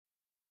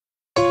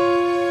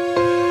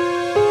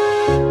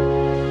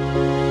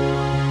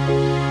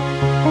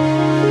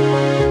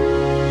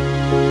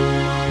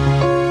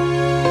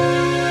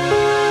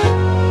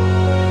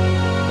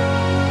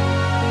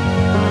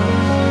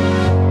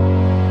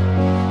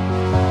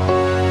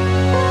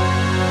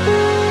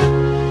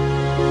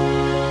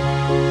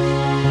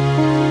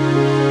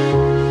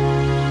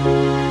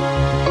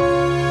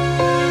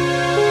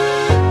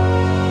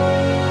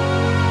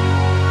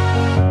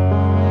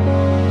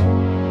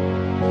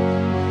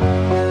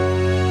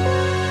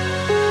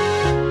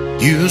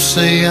You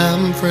say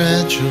I'm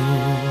fragile,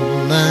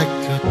 like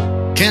a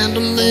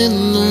candle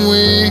in the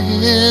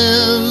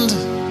wind.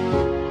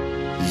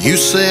 You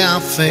say I'll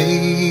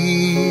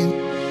fade,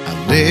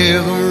 I'll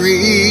never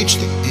reach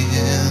the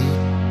end.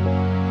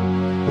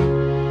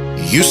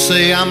 You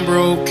say I'm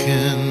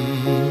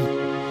broken,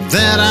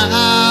 that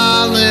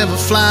I'll never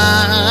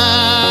fly.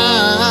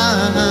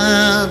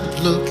 But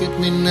look at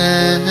me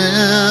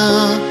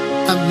now,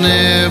 I've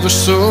never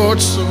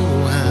soared so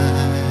high.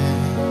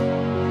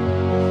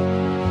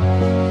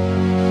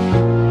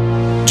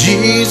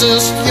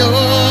 Jesus,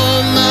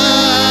 you're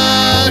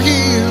my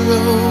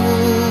hero,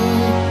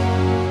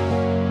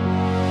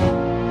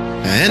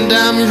 and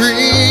I'm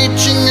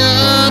reaching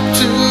up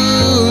to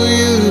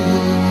you.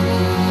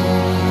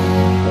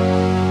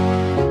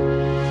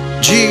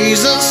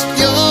 Jesus,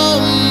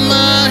 you're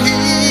my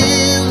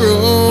hero.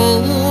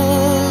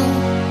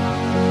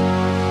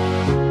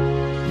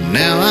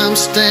 Now I'm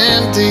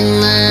standing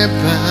there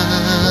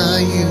by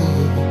you.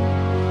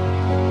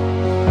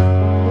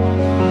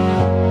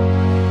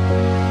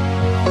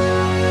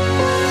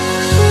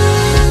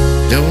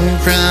 Don't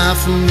cry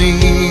for me,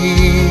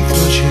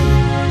 'cause you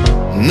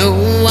know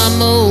I'm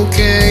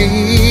okay.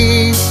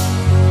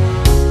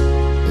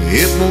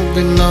 It won't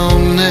be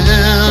long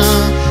now,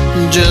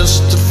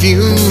 just a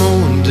few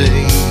more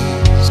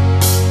days.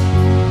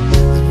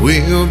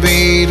 We'll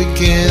be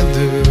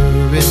together in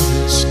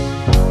this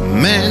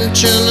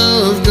mansion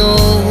of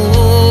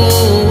gold,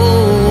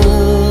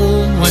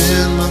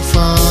 when my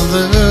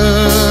Father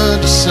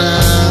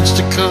decides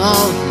to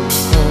call you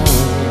home.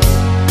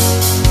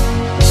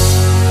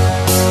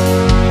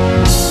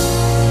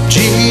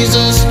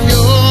 Jesus,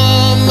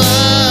 you're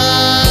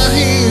my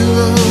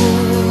hero,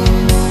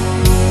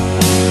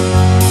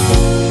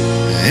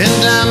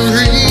 and I'm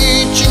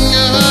reaching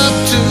up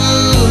to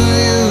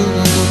you.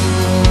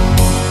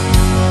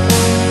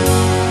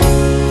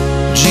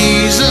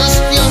 Jesus,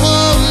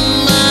 you're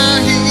my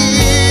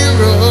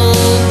hero.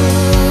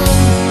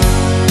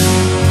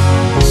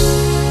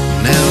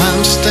 Now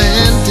I'm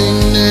standing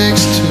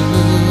next to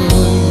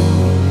you.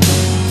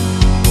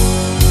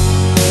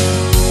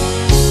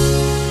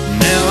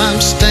 Now I'm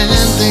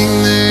standing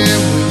there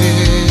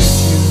with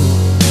you.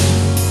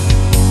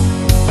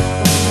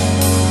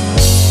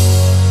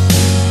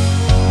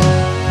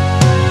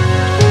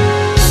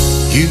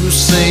 You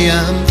say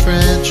I'm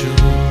fragile,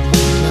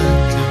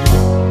 like a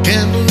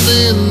candle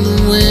in the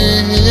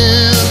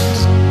wind.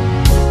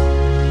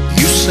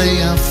 You say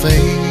I'll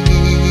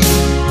fade,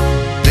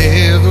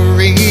 never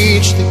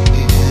reach the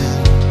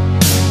end.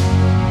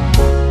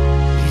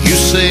 You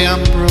say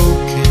I'm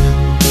broken,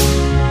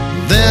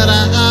 that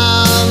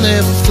I'll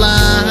never fly.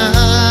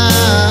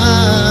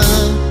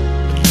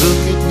 But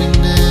look at me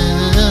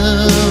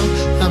now,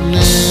 I've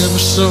never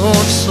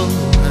soared so